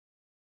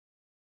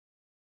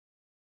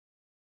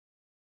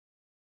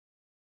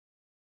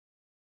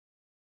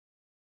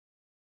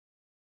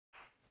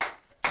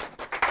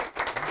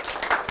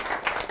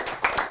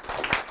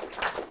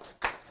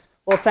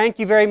Well, thank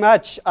you very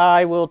much.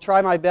 I will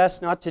try my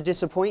best not to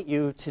disappoint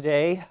you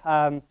today.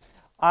 I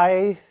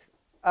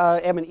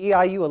am an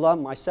EIU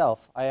alum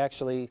myself. I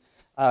actually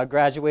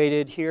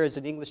graduated here as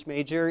an English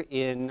major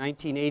in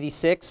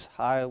 1986.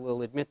 I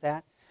will admit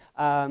that.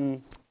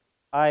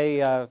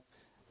 I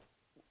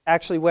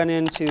actually went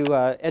into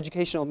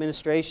educational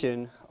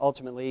administration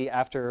ultimately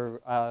after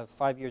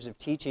 5 years of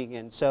teaching,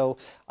 and so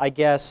I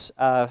guess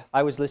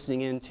I was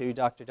listening in to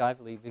Dr.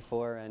 Dively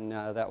before, and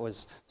that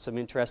was some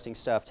interesting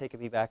stuff, taking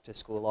me back to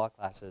school law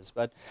classes.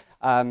 But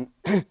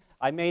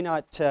I may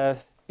not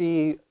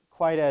be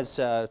quite as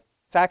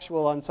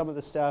factual on some of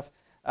the stuff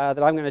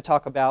that I'm going to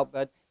talk about,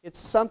 but it's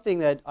something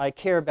that I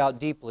care about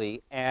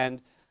deeply, and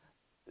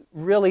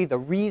really the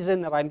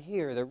reason that I'm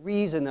here, the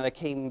reason that I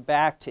came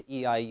back to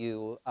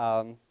EIU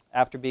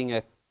after being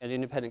an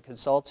independent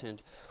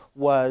consultant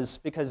was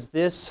because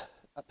this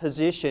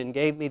position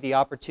gave me the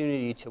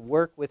opportunity to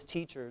work with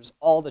teachers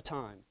all the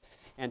time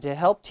and to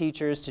help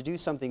teachers to do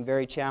something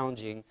very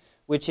challenging,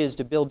 which is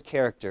to build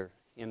character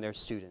in their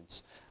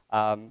students.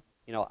 You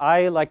know,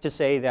 I like to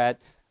say that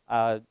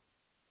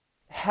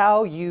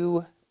how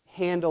you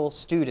handle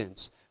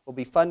students will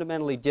be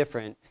fundamentally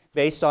different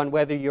based on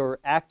whether you're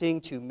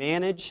acting to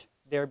manage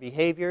their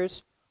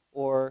behaviors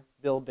or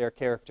build their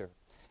character.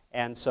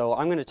 And so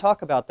I'm going to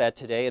talk about that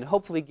today and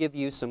hopefully give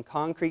you some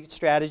concrete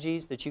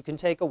strategies that you can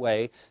take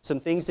away, some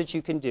things that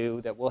you can do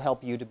that will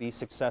help you to be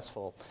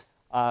successful.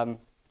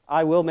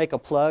 I will make a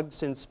plug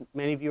since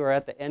many of you are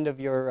at the end of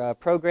your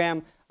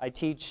program. I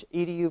teach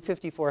EDU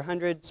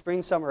 5400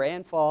 spring, summer,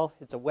 and fall.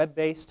 It's a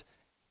web-based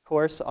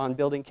course on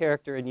building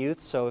character in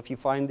youth. So if you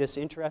find this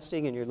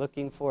interesting and you're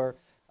looking for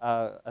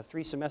a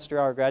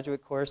 3-semester-hour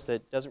graduate course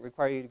that doesn't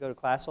require you to go to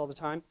class all the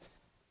time,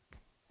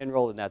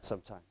 enroll in that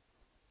sometime.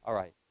 All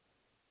right.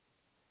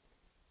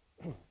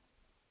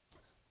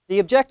 The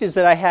objectives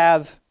that I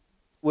have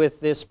with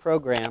this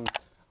program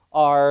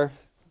are,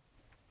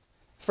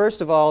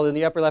 first of all, in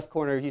the upper left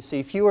corner, you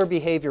see fewer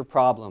behavior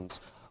problems.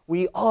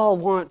 We all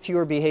want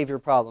fewer behavior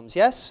problems,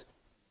 yes?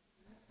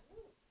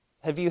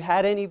 Have you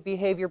had any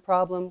behavior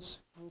problems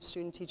in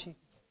student teaching?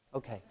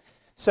 Okay.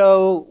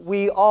 So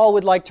we all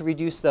would like to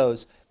reduce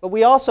those, but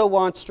we also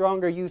want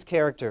stronger youth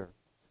character.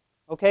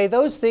 Okay,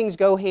 those things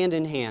go hand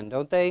in hand,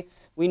 don't they?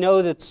 We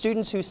know that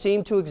students who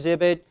seem to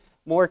exhibit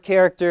more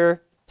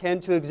character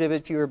tend to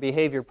exhibit fewer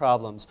behavior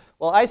problems.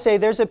 Well, I say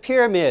there's a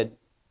pyramid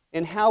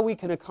in how we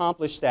can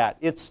accomplish that.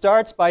 It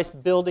starts by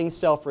building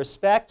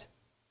self-respect,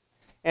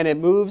 and it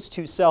moves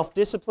to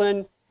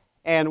self-discipline,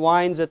 and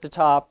winds at the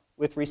top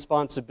with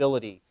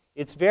responsibility.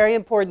 It's very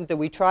important that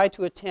we try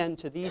to attend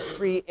to these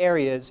 3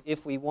 areas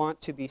if we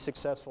want to be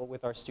successful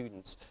with our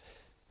students.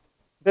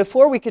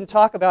 Before we can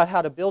talk about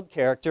how to build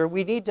character,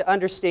 we need to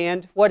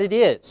understand what it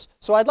is.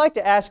 So I'd like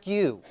to ask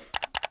you,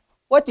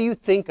 what do you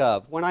think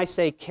of when I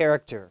say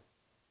character?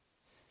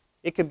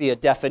 It can be a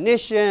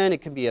definition,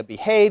 it can be a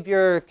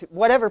behavior,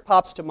 whatever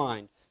pops to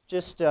mind.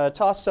 Just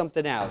toss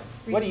something out.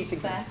 Respect. What do you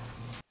think?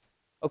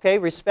 Okay,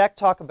 respect,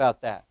 talk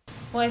about that.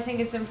 Well, I think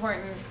it's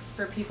important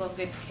for people of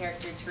good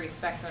character to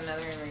respect one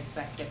another and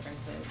respect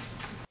differences.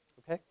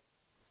 Okay,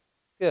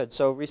 good.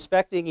 So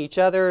respecting each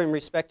other and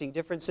respecting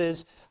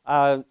differences,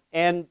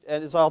 and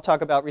as I'll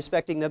talk about,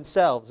 respecting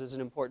themselves is an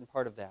important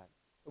part of that.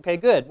 Okay,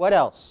 good. What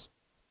else?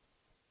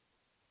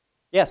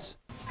 Yes?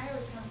 I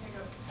always kind of think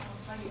of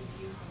almost funny is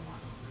view someone.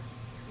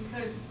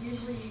 Because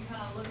usually you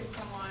kind of look at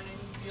someone and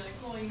you can be like,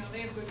 well, you know,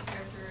 they have good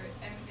character,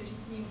 and it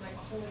just means like a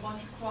whole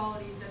bunch of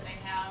qualities that they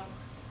have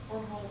or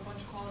a whole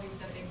bunch of qualities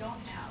that they don't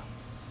have.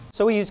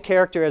 So we use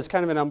character as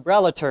kind of an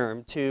umbrella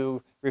term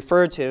to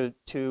refer to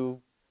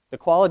the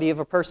quality of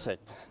a person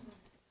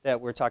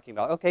that we're talking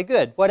about. Okay,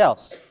 good. What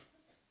else?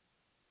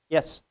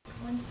 Yes?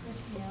 One's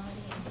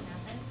personality and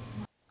habits.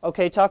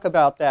 Okay, talk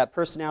about that.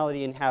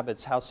 Personality and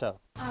habits. How so?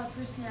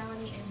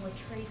 Personality and what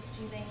traits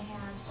do they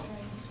have,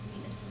 strengths,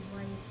 weaknesses,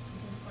 likes,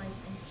 dislikes,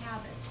 and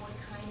habits. What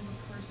kind of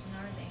a person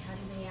are they? How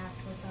do they act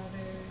with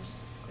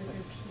others, with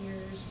their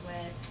peers,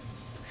 with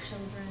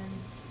children,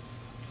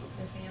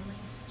 their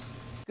families?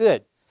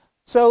 Good.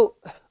 So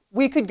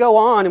we could go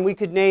on and we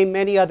could name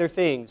many other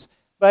things,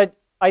 but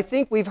I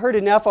think we've heard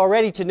enough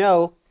already to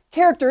know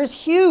character is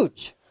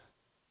huge,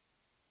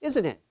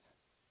 isn't it?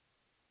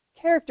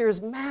 Character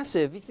is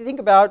massive. If you think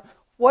about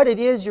what it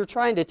is you're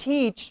trying to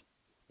teach,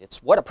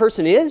 it's what a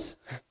person is.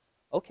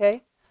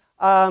 Okay.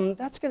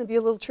 That's going to be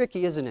a little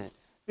tricky, isn't it?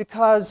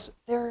 Because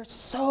there are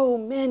so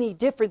many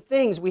different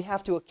things we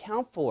have to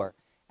account for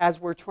as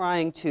we're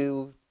trying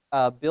to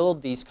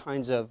build these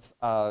kinds of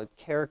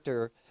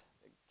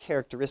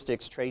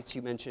characteristics, traits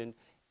you mentioned,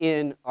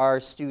 in our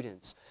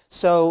students.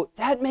 So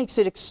that makes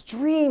it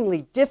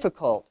extremely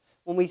difficult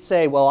when we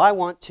say, well, I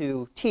want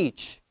to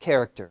teach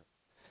character.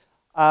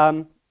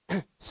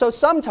 So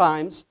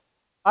sometimes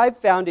I've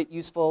found it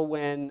useful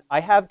when I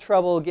have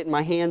trouble getting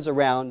my hands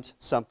around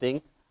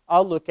something,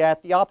 I'll look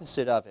at the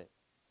opposite of it.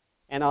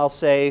 And I'll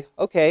say,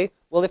 okay,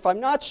 well, if I'm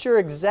not sure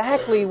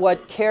exactly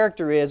what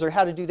character is or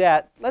how to do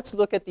that, let's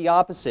look at the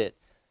opposite,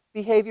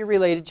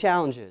 behavior-related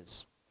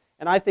challenges.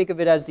 And I think of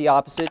it as the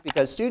opposite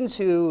because students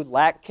who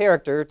lack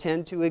character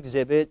tend to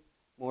exhibit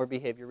more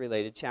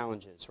behavior-related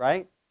challenges,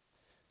 right?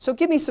 So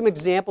give me some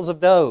examples of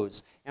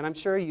those. And I'm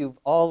sure you've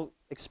all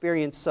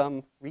experienced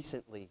some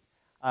recently.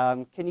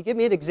 Can you give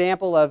me an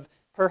example of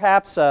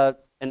perhaps an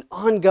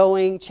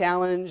ongoing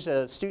challenge,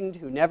 a student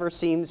who never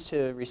seems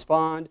to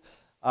respond,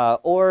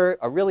 or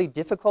a really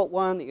difficult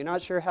one that you're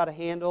not sure how to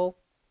handle?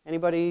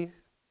 Anybody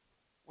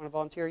want to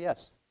volunteer?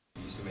 Yes.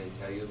 Do somebody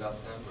tell you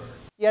about them, or?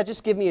 Yeah,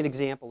 just give me an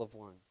example of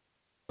one.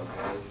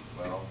 Okay,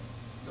 well,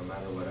 no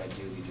matter what I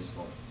do, he just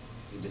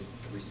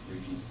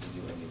refuses to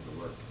do any of the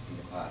work in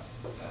the class.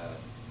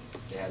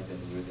 It has nothing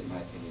to do with it, in my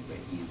opinion, but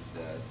he's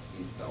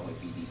the only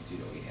BD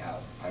student we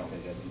have. I don't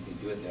think it has anything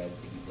to do with it. I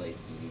just think he's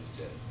lazy. He needs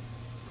to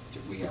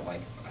we have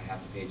like a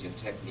half a page of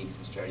techniques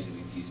and strategies that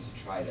we've used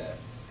to try to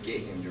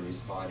get him to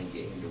respond and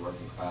get him to work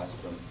in class,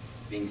 from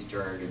being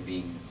stern and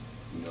being,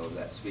 you know,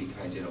 that sweet,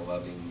 kind, gentle,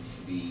 loving,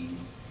 to being,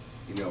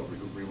 you know,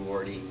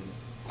 rewarding.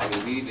 I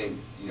mean, we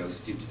even, you know,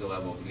 stoop to the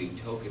level of giving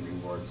token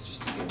rewards just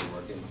to get him to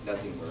work, and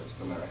nothing works,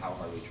 no matter how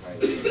hard we try to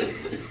do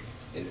it.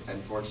 And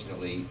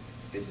unfortunately,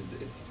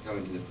 it's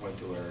coming to the point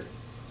to where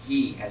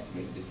he has to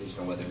make a decision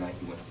on whether or not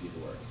he wants to do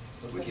the work.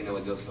 Okay. We can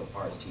only go so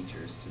far as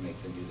teachers to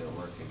make them do their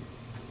work, and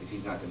if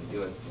he's not going to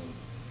do it,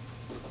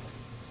 then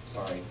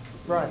sorry.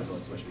 Right. There's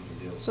only so much we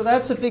can do. So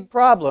that's a big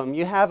problem.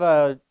 You have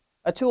a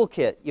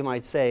toolkit, you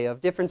might say,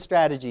 of different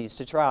strategies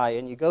to try,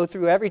 and you go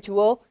through every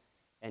tool,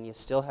 and you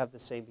still have the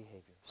same behavior.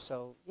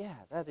 So yeah,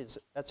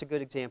 that's a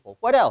good example.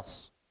 What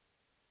else?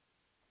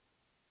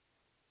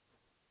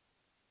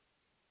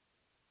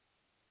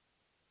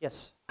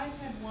 Yes? I've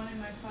had one in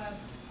my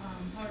class,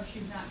 however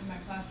she's not in my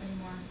class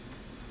anymore.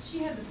 She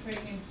had the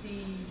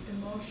pregnancy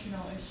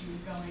emotional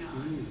issues going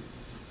on.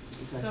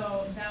 Okay.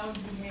 So that was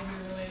behavior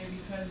related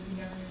because you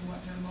never knew what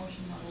her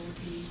emotion level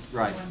would be from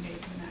one day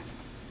to the next.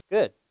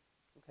 Good.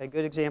 Okay,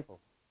 good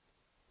example.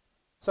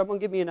 Someone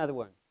give me another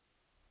one.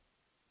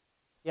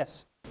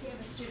 Yes? If you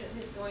have a student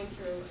who's going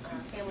through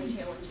family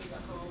challenges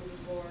at home,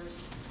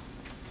 divorce,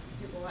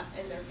 people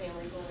in their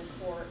family going to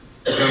court,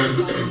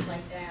 things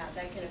like that,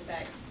 that can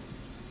affect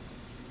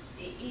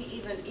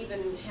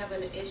even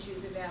having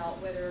issues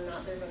about whether or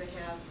not they're going to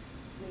have,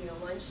 you know,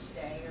 lunch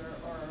today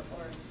or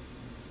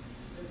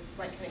the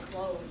right kind of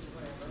clothes or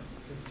whatever.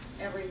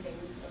 Everything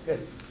of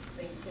those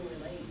things can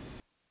relate.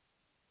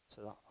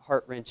 So a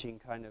heart-wrenching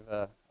kind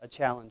of a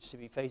challenge to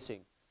be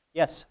facing.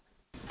 Yes?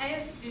 I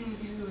have a student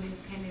who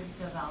has kind of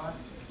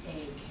developed a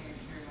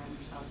character on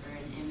herself, or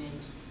an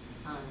image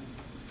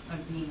of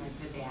being like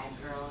the bad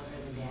girl or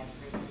the bad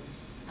person.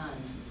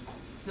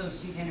 So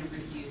she kind of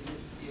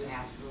refuses to do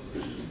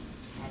absolutely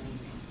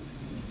anything,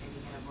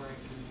 any kind of work,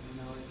 any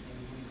notes,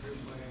 any kind of group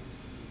work,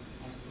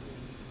 absolutely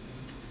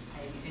anything. I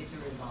think it's a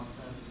result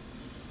of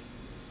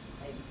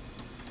like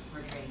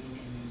portraying an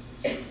image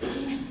that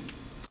she.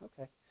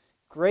 Okay.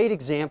 Great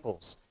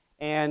examples.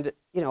 And,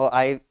 you know,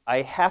 I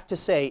have to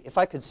say, if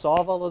I could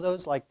solve all of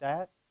those like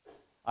that,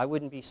 I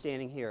wouldn't be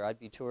standing here. I'd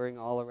be touring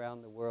all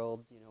around the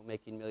world, you know,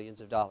 making millions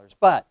of dollars.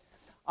 But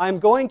I'm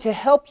going to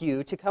help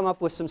you to come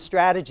up with some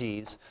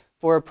strategies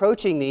for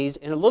approaching these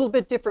in a little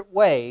bit different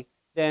way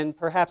than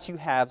perhaps you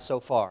have so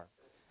far.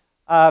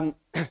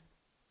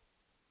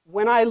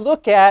 When I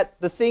look at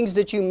the things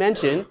that you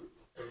mentioned,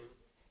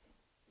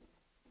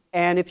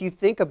 and if you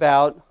think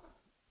about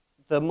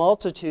the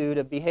multitude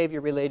of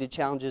behavior-related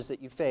challenges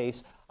that you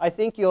face, I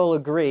think you'll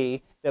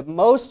agree that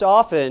most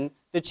often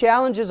the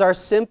challenges are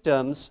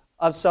symptoms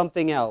of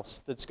something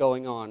else that's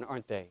going on,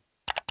 aren't they?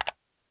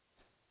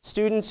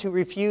 Students who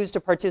refuse to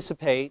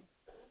participate,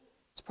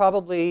 it's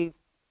probably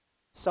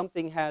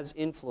something has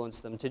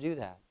influenced them to do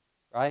that,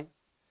 right?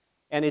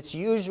 And it's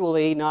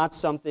usually not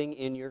something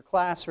in your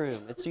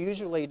classroom. It's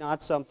usually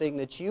not something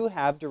that you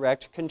have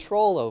direct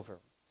control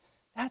over.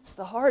 That's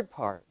the hard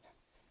part,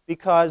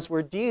 because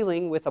we're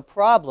dealing with a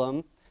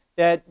problem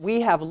that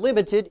we have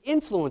limited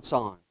influence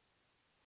on.